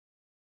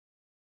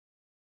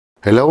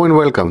Hello and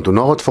welcome to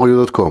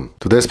NorahForYou.com.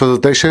 Today's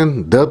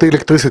presentation, Dirty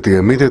Electricity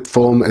emitted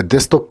from a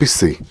desktop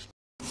PC.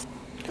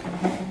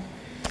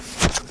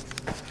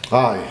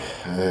 Hi,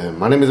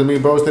 my name is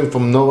Emit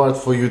from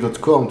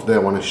NorahForYou.com. Today I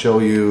want to show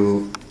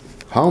you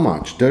how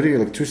much dirty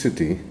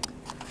electricity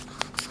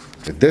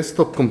a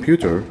desktop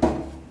computer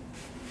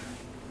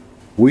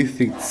with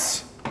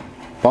its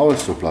power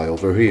supply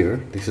over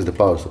here. This is the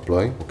power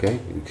supply, okay?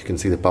 You can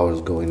see the power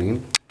is going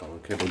in, power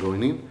cable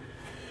going in.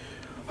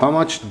 How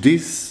much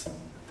this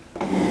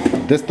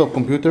desktop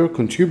computer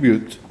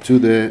contribute to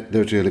the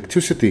dirty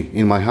electricity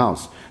in my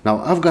house. Now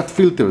I've got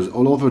filters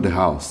all over the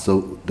house,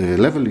 so the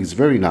level is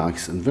very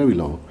nice and very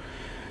low,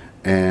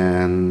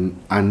 and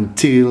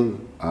until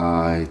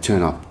I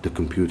turn up the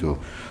computer.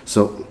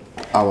 So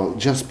I will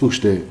just push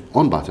the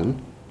on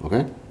button,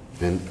 okay,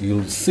 and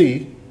you'll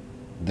see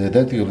the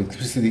dirty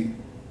electricity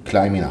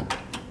climbing up.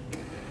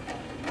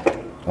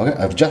 Okay,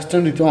 I've just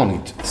turned it on.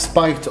 It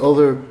spiked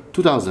over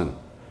 2000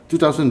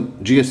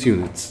 GS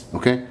units.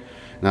 Okay,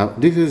 now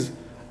this is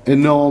a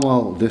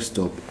normal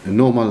desktop, a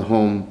normal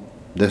home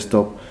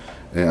desktop.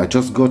 I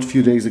just got a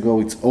few days ago.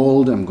 It's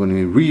old. I'm going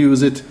to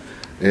reuse it,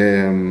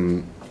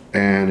 and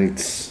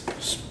it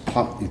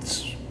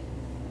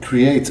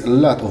creates a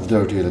lot of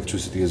dirty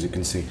electricity, as you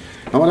can see.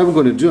 Now what I'm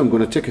going to do, I'm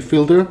going to take a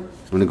filter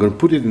and I'm going to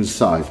put it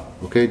inside.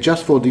 Okay,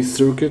 just for this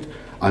circuit,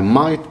 I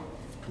might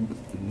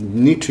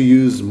need to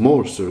use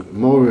more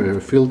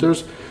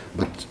filters,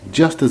 but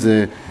just as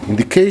an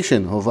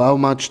indication of how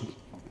much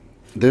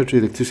dirty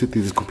electricity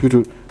this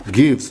computer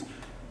gives,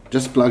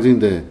 just plug in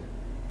the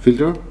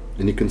filter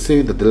and you can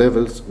see that the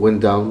levels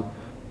went down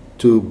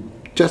to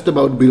just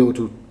about below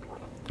to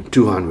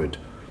 200.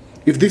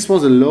 If this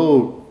was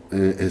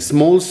a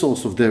small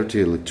source of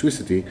dirty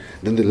electricity,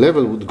 then the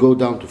level would go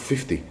down to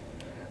 50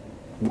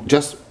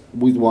 just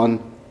with one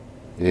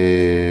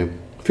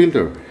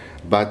filter,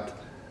 but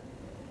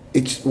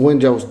it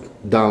went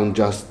down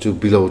just to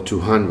below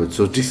 200.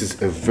 So this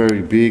is a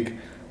very big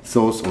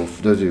source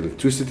of dirty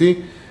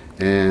electricity.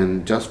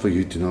 And just for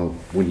you to know,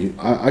 when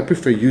I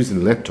prefer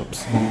using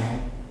laptops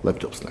like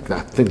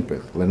that,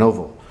 ThinkPad,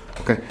 Lenovo,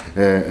 okay,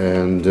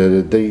 and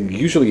they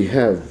usually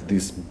have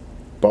this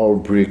power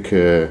brick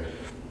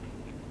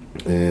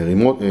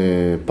remote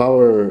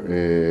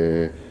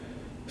power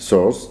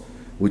source,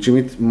 which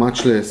emits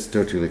much less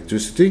dirty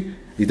electricity.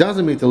 It does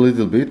emit a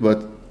little bit,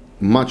 but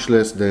much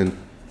less than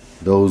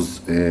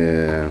those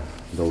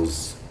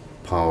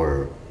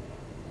power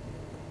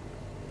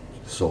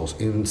source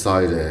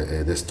inside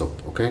a desktop.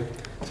 Okay,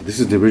 so this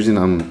is the reason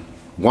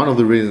one of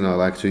the reasons I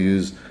like to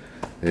use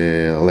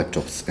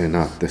laptops and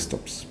not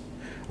desktops.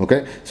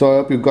 Okay, so I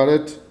hope you got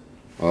it.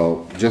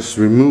 I'll just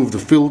remove the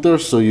filter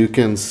so you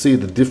can see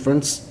the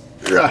difference.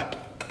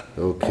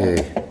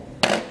 Okay,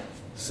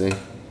 see,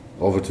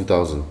 over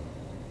 2000.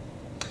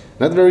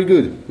 Not very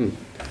good.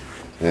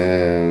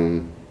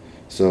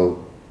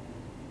 So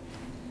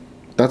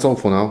that's all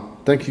for now.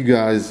 Thank you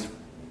guys,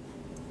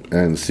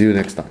 and see you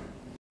next time.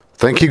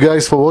 Thank you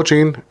guys for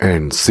watching,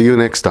 and see you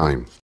next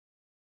time.